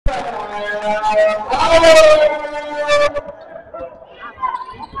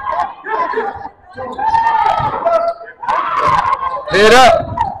it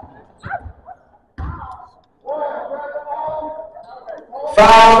up.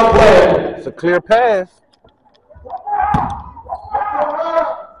 Foul play. It's a clear pass.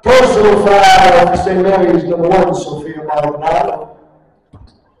 Personal foul for St. Mary's, number 1, Sophia Maldonado.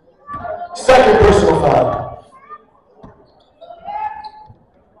 Second personal foul.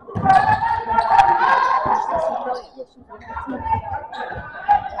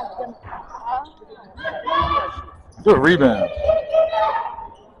 Good rebound.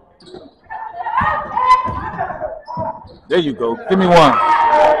 There you go. Give me one.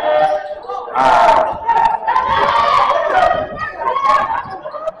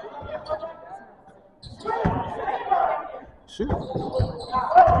 Shoot.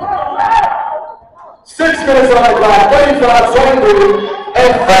 6 minutes on the clock, 35-23,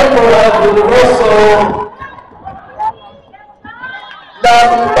 and Federal of the reversal.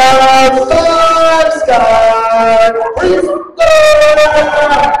 Number 5, Sky.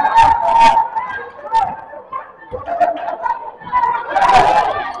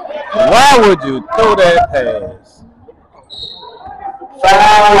 Why would you throw that pass?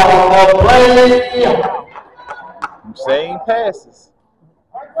 Foul on the play. I'm saying passes.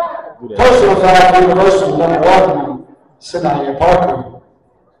 Personal foul, reversal, number 1, Sanaya Parker.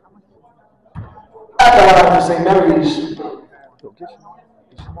 At the line for St. Mary's.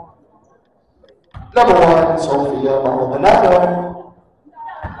 Number 1, Sophia Maldonado.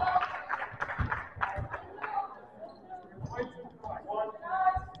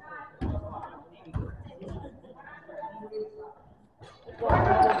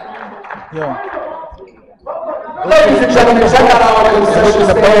 Yeah. Ladies and gentlemen, check out our concession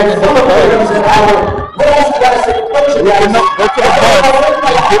stand full of items and our most classic merchandise. Go to the bar.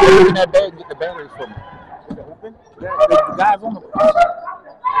 Get that bag, get the batteries for me. Is it open? The guy's on the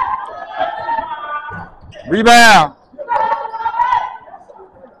rebound.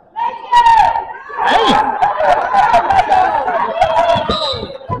 Damn.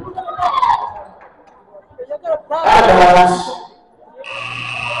 Adams.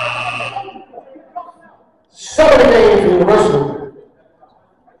 7 games in reversal.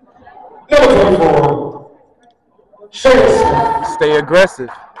 Number 24, Shayla. Stay aggressive.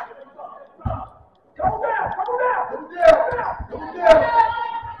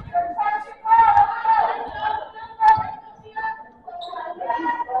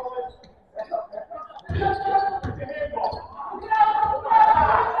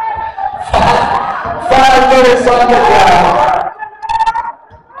 Five minutes on the clock.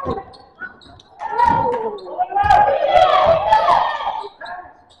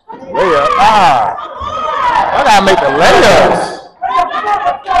 Layup. I gotta make the layups.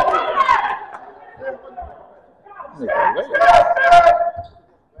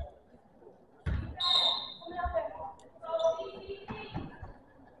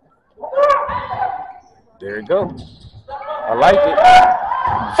 There you go. I like it.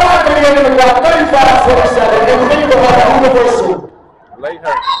 5 minutes on the clock, 35-27, in favor of Universal. Lay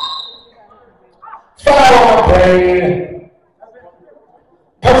her. Foul on play.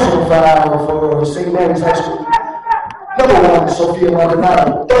 Personal foul for St. Mary's High School. Number 1, Sophia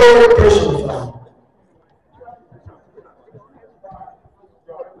Maldonado. Third personal foul.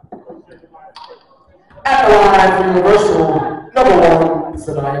 At the line for Universal, number 1,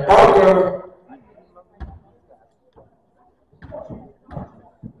 Sanaya Parker.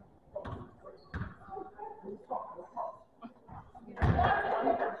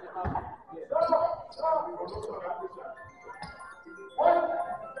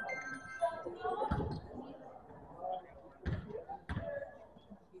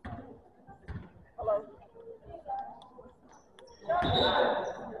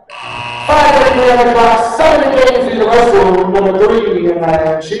 On the clock, 7 games Universal, number 3,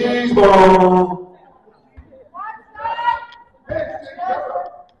 and cheese ball.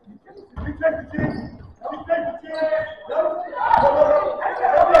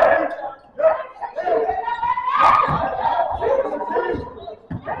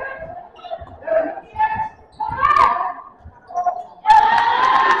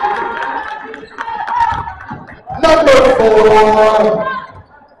 Number 4.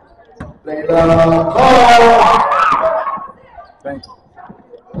 Thank you.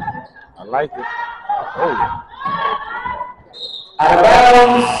 I like it. Oh. Out of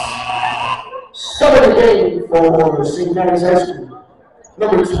bounds. 7 game for St. Mary's High School.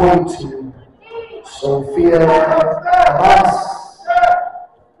 Number 22, Sophia Abbas.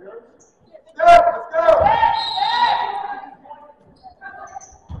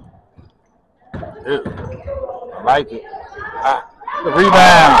 I like it. The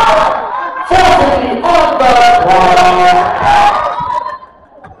rebound. 40 on the clock.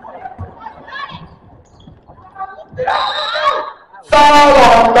 foul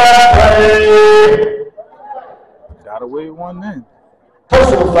on that play. Got away with one then.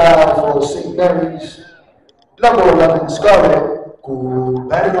 Personal foul for St. Mary's. Number 11, Scarlett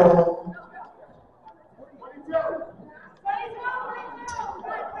Gubernador.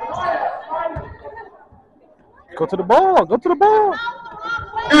 Go to the ball. Go to the ball.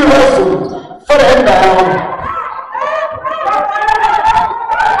 Universal for the inbound.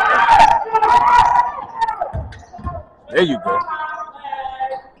 There you go.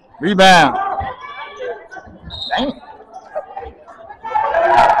 Rebound. Dang.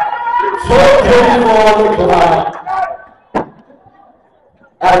 4:34 on the clock.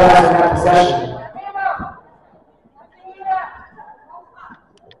 Adams in that possession.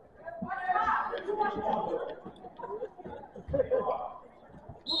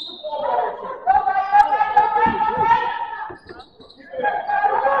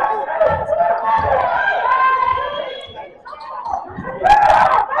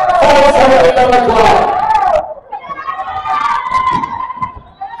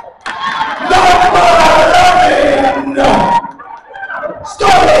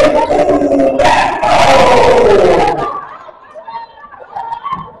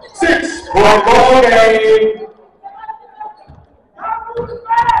 Ball game.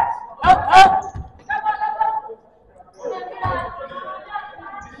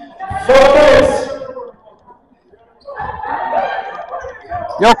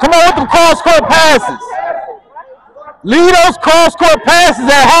 Yo, come on with them cross-court passes. Leave those cross-court passes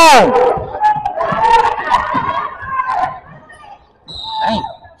at home. Dang.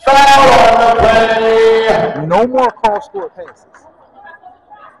 Foul on the play. No more cross-court passes.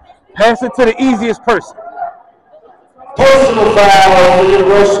 Pass it to the easiest person. Personal foul for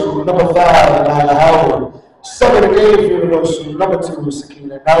Universal, number 5, Nyla Howard. 7 of the game for Universal, number 2,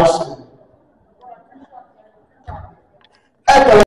 Sakina Nelson.